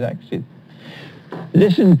be transacted.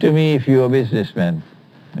 Listen to me if you're a businessman.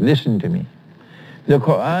 Listen to me. The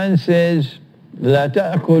Quran says, لا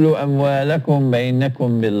تأكلوا أموالكم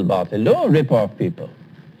بينكم بالباطل. Don't rip off people.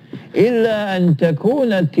 إلا أن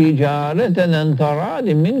تكون تجارة عن تراض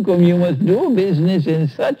منكم. You must do business in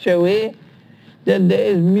such a way that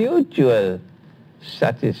there is mutual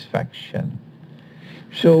satisfaction.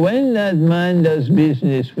 So when that man does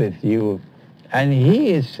business with you and he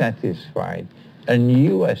is satisfied and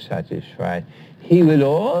you are satisfied, he will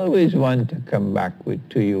always want to come back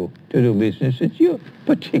to you to do business with you,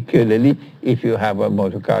 particularly if you have a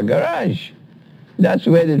motor car garage. That's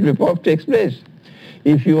where the rip-off takes place.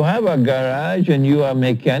 If you have a garage and you are a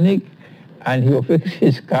mechanic and you fix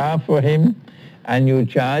his car for him and you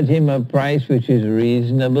charge him a price which is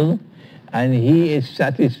reasonable and he is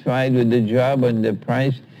satisfied with the job and the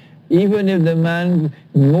price, even if the man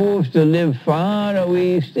moves to live far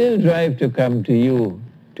away, he still drive to come to you,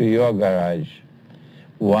 to your garage.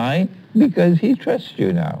 Why? Because he trusts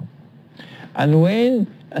you now. And when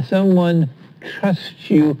someone trusts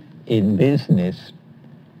you in business,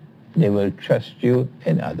 they will trust you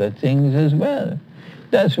in other things as well.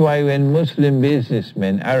 That's why when Muslim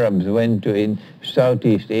businessmen, Arabs, went to in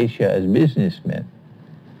Southeast Asia as businessmen,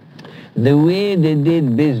 the way they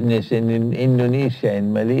did business in Indonesia,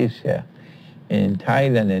 in Malaysia, in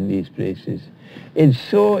Thailand and these places, it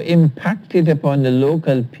so impacted upon the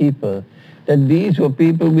local people that these were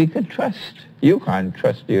people we could trust. You can't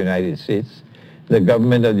trust the United States, the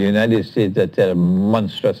government of the United States that tell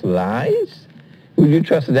monstrous lies. Would you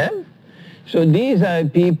trust them? So these are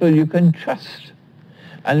people you can trust.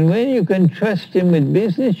 And when you can trust him with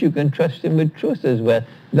business, you can trust him with truth as well.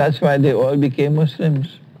 That's why they all became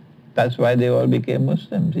Muslims. That's why they all became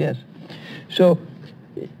Muslims, yes. So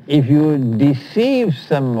if you deceive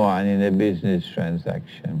someone in a business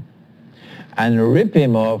transaction and rip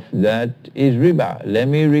him off, that is riba. Let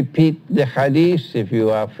me repeat the hadith. If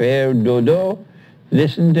you are fair dodo,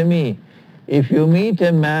 listen to me. If you meet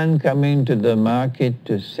a man coming to the market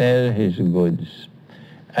to sell his goods,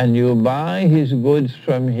 and you buy his goods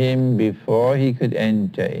from him before he could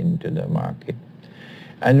enter into the market,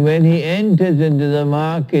 and when he enters into the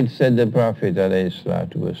market, said the Prophet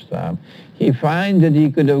ﷺ, he finds that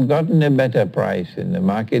he could have gotten a better price in the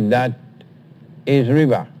market, that is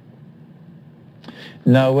riba.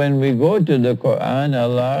 Now when we go to the Quran,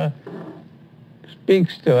 Allah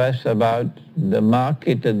speaks to us about the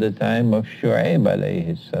market at the time of Shu'aib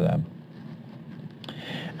alayhi salam,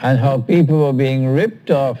 and how people were being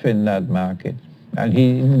ripped off in that market, and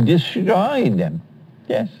he destroyed them.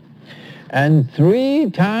 Yes. And 3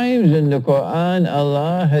 times in the Quran,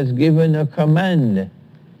 Allah has given a command.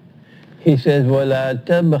 He says, وَلَا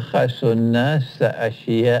تَبْخَسُ النَّاسَ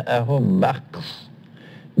أَشْيَاءَهُمْ بَخْسٍ.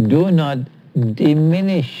 Do not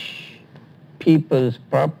diminish people's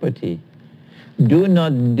property. Do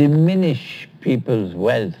not diminish people's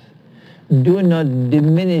wealth. Do not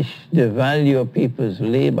diminish the value of people's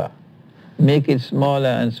labor. Make it smaller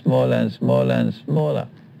and smaller and smaller and smaller.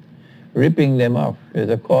 Ripping them off. There's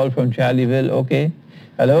a call from Charlieville. Okay.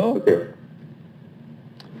 Hello? Okay.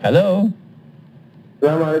 Hello?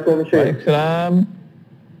 Assalamu alaikum, Sheikh. Waalaikum.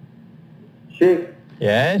 Sheikh,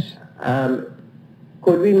 Yes?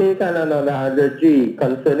 could we make an analogy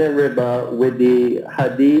concerning riba with the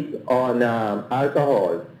hadith on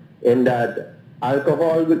alcohol, in that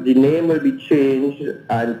alcohol, the name will be changed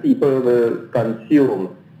and people will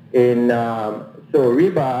consume. So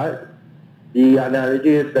riba, the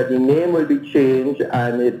analogy is that the name will be changed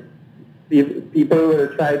and people will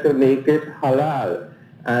try to make it halal.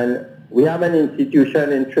 And we have an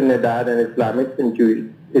institution in Trinidad, an Islamic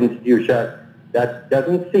institution, that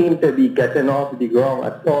doesn't seem to be getting off the ground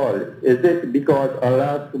at all. Is it because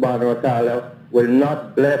Allah subhanahu wa ta'ala will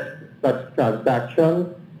not bless such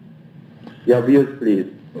transactions? Your views, please.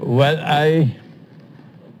 Well,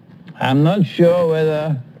 I'm not sure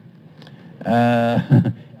whether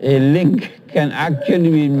a link can actually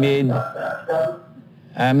be made.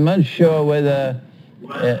 I'm not sure whether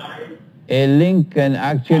a link can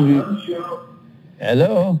actually...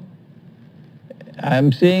 Hello?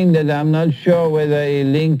 I'm saying that I'm not sure whether a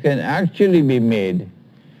link can actually be made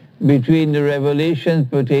between the revelations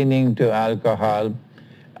pertaining to alcohol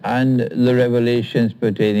and the revelations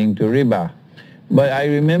pertaining to riba. But I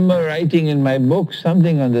remember writing in my book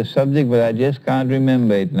something on the subject, but I just can't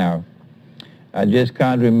remember it now. I just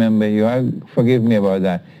can't remember. Forgive me about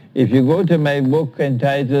that. If you go to my book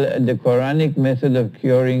entitled The Quranic Method of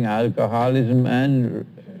Curing Alcoholism and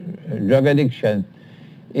Drug Addiction,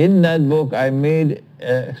 in that book I made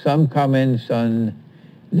some comments on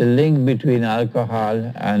the link between alcohol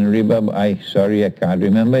and riba. Sorry, I can't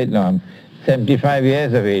remember it now. I'm 75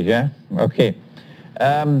 years of age, huh? Okay.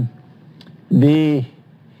 The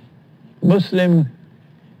Muslim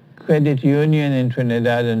Credit Union in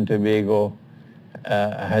Trinidad and Tobago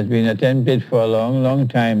has been attempted for a long, long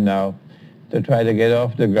time now to try to get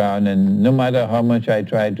off the ground, and no matter how much I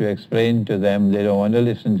try to explain to them, they don't want to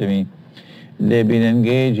listen to me. They've been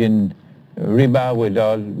engaged in riba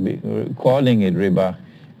without calling it riba.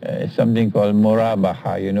 Something called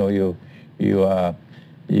murabaha. You know, you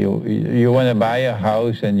want to buy a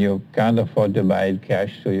house and you can't afford to buy it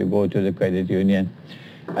cash, so you go to the credit union.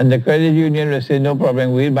 And the credit union will say, no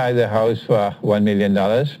problem, we'll buy the house for $1 million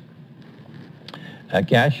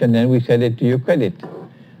cash, and then we sell it to your credit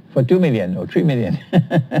for $2 million or $3 million.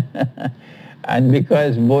 And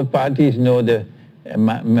because both parties know the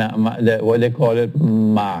what they call it,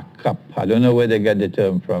 markup. I don't know where they get the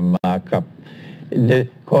term from, markup. They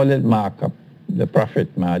call it markup, the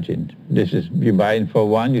profit margin. This is, you're buying for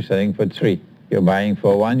 1, you're selling for 3. You're buying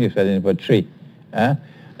for 1, you're selling for 3.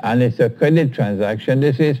 and it's a credit transaction,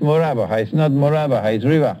 this is murabaha. It's not murabaha, it's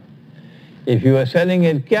riba. If you are selling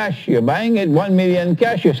it cash, you're buying it 1 million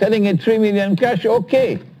cash, you're selling it 3 million cash,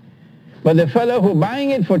 okay. But the fellow who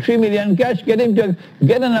buying it for 3 million cash, get him to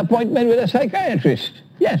get an appointment with a psychiatrist.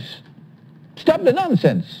 Yes. Stop the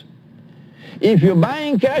nonsense. If you're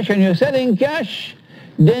buying cash and you're selling cash,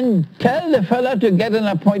 then tell the fellow to get an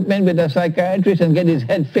appointment with a psychiatrist and get his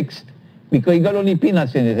head fixed, because he got only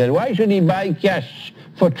peanuts in his head. Why should he buy cash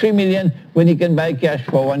for 3 million when he can buy cash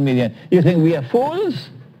for 1 million? You think we are fools?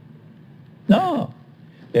 No.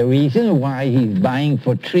 The reason why he's buying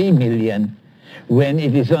for 3 million when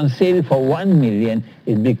it is on sale for 1 million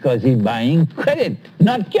is because he's buying credit,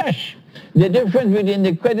 not cash. The difference between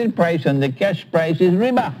the credit price and the cash price is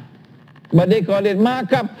riba. But they call it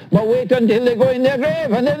markup. But wait until they go in their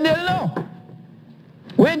grave and then they'll know.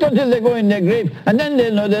 Wait until they go in their grave and then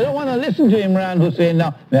they'll know. They don't want to listen to Imran Hosein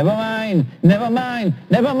now. Never mind, never mind,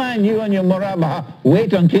 never mind you and your murabaha.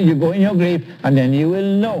 Wait until you go in your grave and then you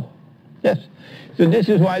will know. Yes. So this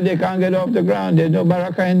is why they can't get off the ground. There's no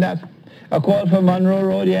barakah in that. A call from Monroe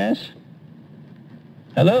Road, yes?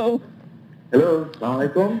 Hello? Hello,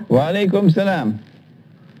 Assalamu alaikum. Wa alaikum salam.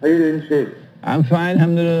 How are you doing, Sheikh? I'm fine,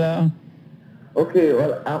 alhamdulillah. Okay,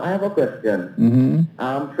 well, I have a question.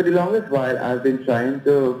 For the longest while, I've been trying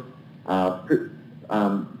to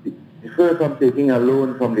defer from taking a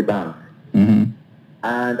loan from the bank.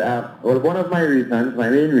 And, well, one of my reasons, my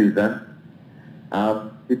main reason,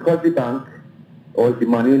 because the bank, all the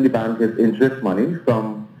money in the bank is interest money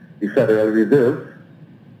from the Federal Reserve,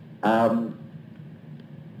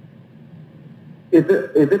 is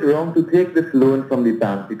it wrong to take this loan from the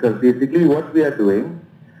bank? Because basically what we are doing,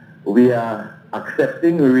 we are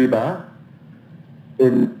accepting riba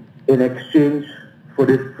in exchange for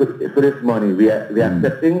this money. We are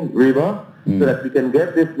accepting riba so that we can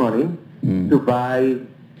get this money to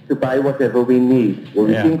buy whatever we need, what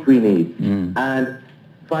we think we need. And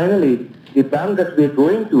finally, the bank that we're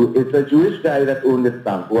going to is a Jewish guy that owns this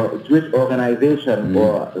bank, or a Jewish organization,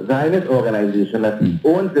 or a Zionist organization that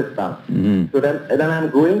owns this bank. So then I'm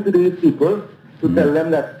going to these people to tell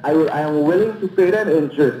them that I am willing to pay them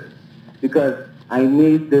interest because I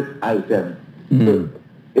need this item. So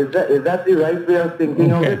is that the right way of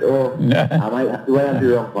thinking of it, or do I have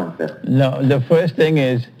the wrong concept? No, the first thing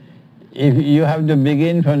is, if you have to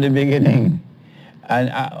begin from the beginning, and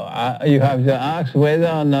you have to ask whether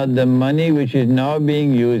or not the money which is now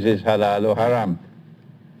being used is halal or haram.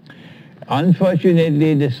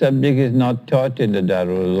 Unfortunately, the subject is not taught in the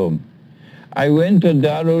Darul Uloom. I went to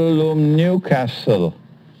Darul Uloom Newcastle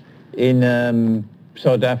in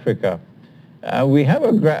South Africa. We have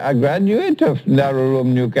a graduate of Darul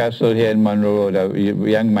Uloom Newcastle here in Monroe Road, a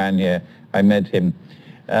young man here. I met him.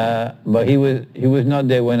 But he was not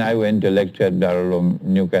there when I went to lecture at Darul Uloom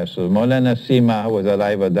Newcastle. Maulana Sima was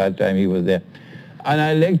alive at that time, he was there. And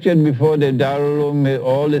I lectured before the Darul Uloom,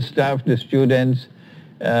 all the staff, the students,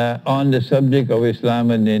 on the subject of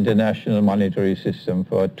Islam and the international monetary system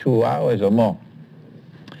for 2 hours or more.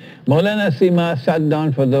 Maulana Sima sat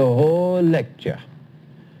down for the whole lecture.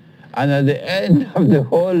 And at the end of the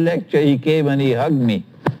whole lecture, he came and he hugged me.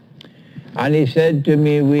 And he said to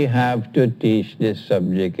me, we have to teach this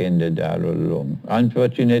subject in the Darul Uloom.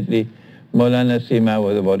 Unfortunately, Maulana Sima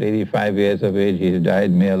was about 85 years of age. He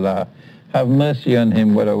died. May Allah have mercy on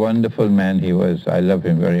him. What a wonderful man he was. I love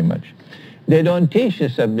him very much. They don't teach the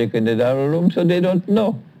subject in the Darul Uloom, so they don't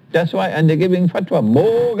know. That's why, and they're giving fatwa,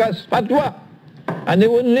 bogus fatwa. And they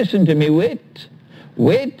wouldn't listen to me. Wait,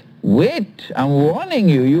 wait, wait. I'm warning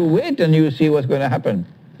you. You wait and you see what's going to happen.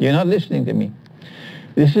 You're not listening to me.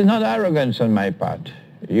 This is not arrogance on my part.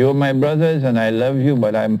 You're my brothers and I love you,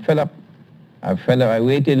 but I'm fed up. I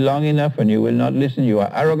waited long enough and you will not listen. You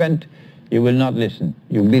are arrogant. You will not listen.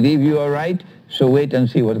 You believe you are right, so wait and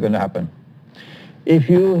see what's going to happen. If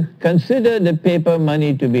you consider the paper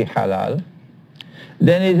money to be halal,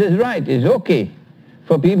 then it is right. It's okay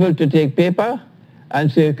for people to take paper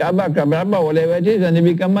and say, kabba, whatever it is, and they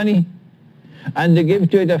become money. And they give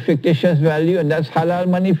to it a fictitious value, and that's halal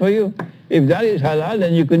money for you. If that is halal,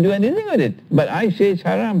 then you can do anything with it. But I say it's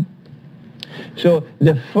haram. So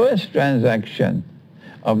the first transaction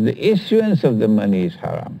of the issuance of the money is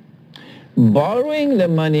haram. Borrowing the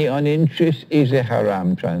money on interest is a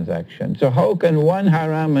haram transaction. So how can one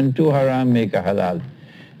haram and two haram make a halal?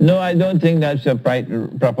 No, I don't think that's a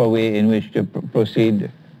proper way in which to proceed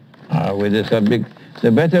with the subject.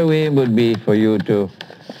 The better way would be for you to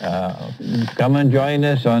come and join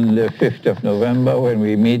us on the 5th of November when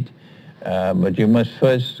we meet. But you must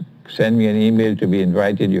first send me an email to be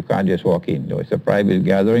invited. You can't just walk in. No, it's a private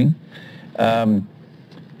gathering.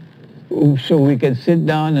 So we can sit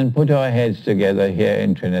down and put our heads together here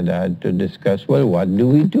in Trinidad to discuss, well, what do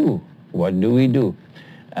we do? What do we do?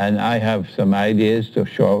 And I have some ideas to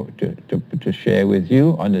share with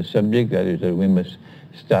you on the subject. That is that we must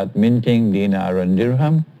start minting dinar and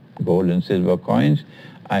dirham, gold and silver coins.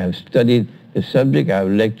 I have studied the subject. I have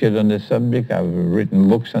lectured on the subject. I have written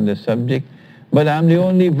books on the subject. But I'm the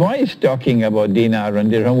only voice talking about dinar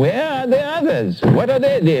and dirham. Where are the others? What are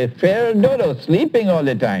they? They're fair dodo, sleeping all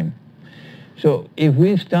the time. So if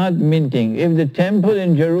we start minting, if the temple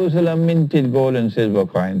in Jerusalem minted gold and silver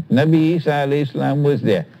coins, Nabi Isa alayhi salam was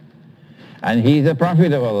there, and he's a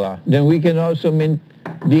prophet of Allah, then we can also mint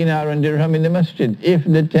dinar and dirham in the masjid. If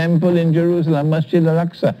the temple in Jerusalem, Masjid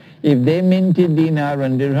al-Aqsa, if they minted dinar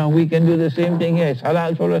and dirham, we can do the same thing here. It's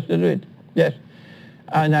halal for us to do it. Yes.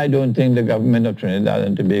 And I don't think the government of Trinidad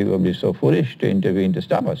and Tobago will be so foolish to intervene to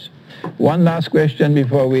stop us. One last question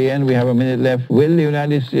before we end. We have a minute left. Will the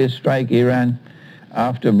United States strike Iran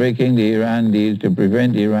after breaking the Iran deal to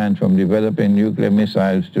prevent Iran from developing nuclear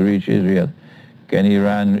missiles to reach Israel? Can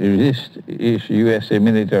Iran resist USA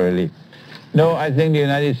militarily? No, I think the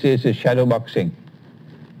United States is shadowboxing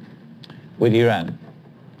with Iran.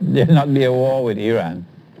 There will not be a war with Iran.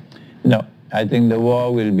 No, I think the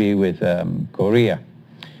war will be with Korea.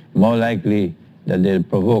 More likely that they'll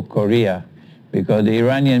provoke Korea, because the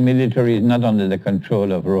Iranian military is not under the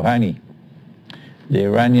control of Rouhani. The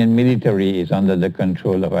Iranian military is under the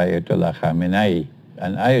control of Ayatollah Khamenei.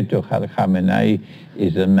 And Ayatollah Khamenei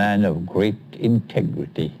is a man of great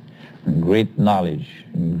integrity, great knowledge,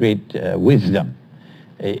 great wisdom.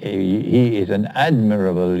 He is an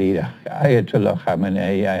admirable leader. Ayatollah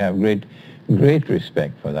Khamenei, I have great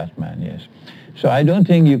respect for that man, yes. So I don't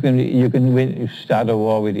think you can start a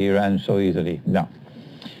war with Iran so easily. No.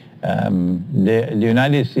 The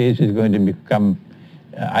United States is going to become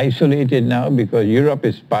isolated now because Europe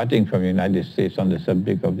is parting from the United States on the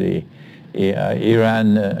subject of the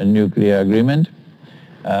Iran nuclear agreement.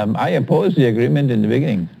 I opposed the agreement in the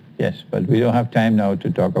beginning, yes, but we don't have time now to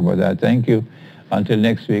talk about that. Thank you. Until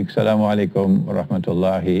next week, Assalamu alaikum wa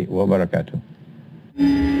rahmatullahi wa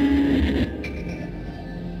barakatuh.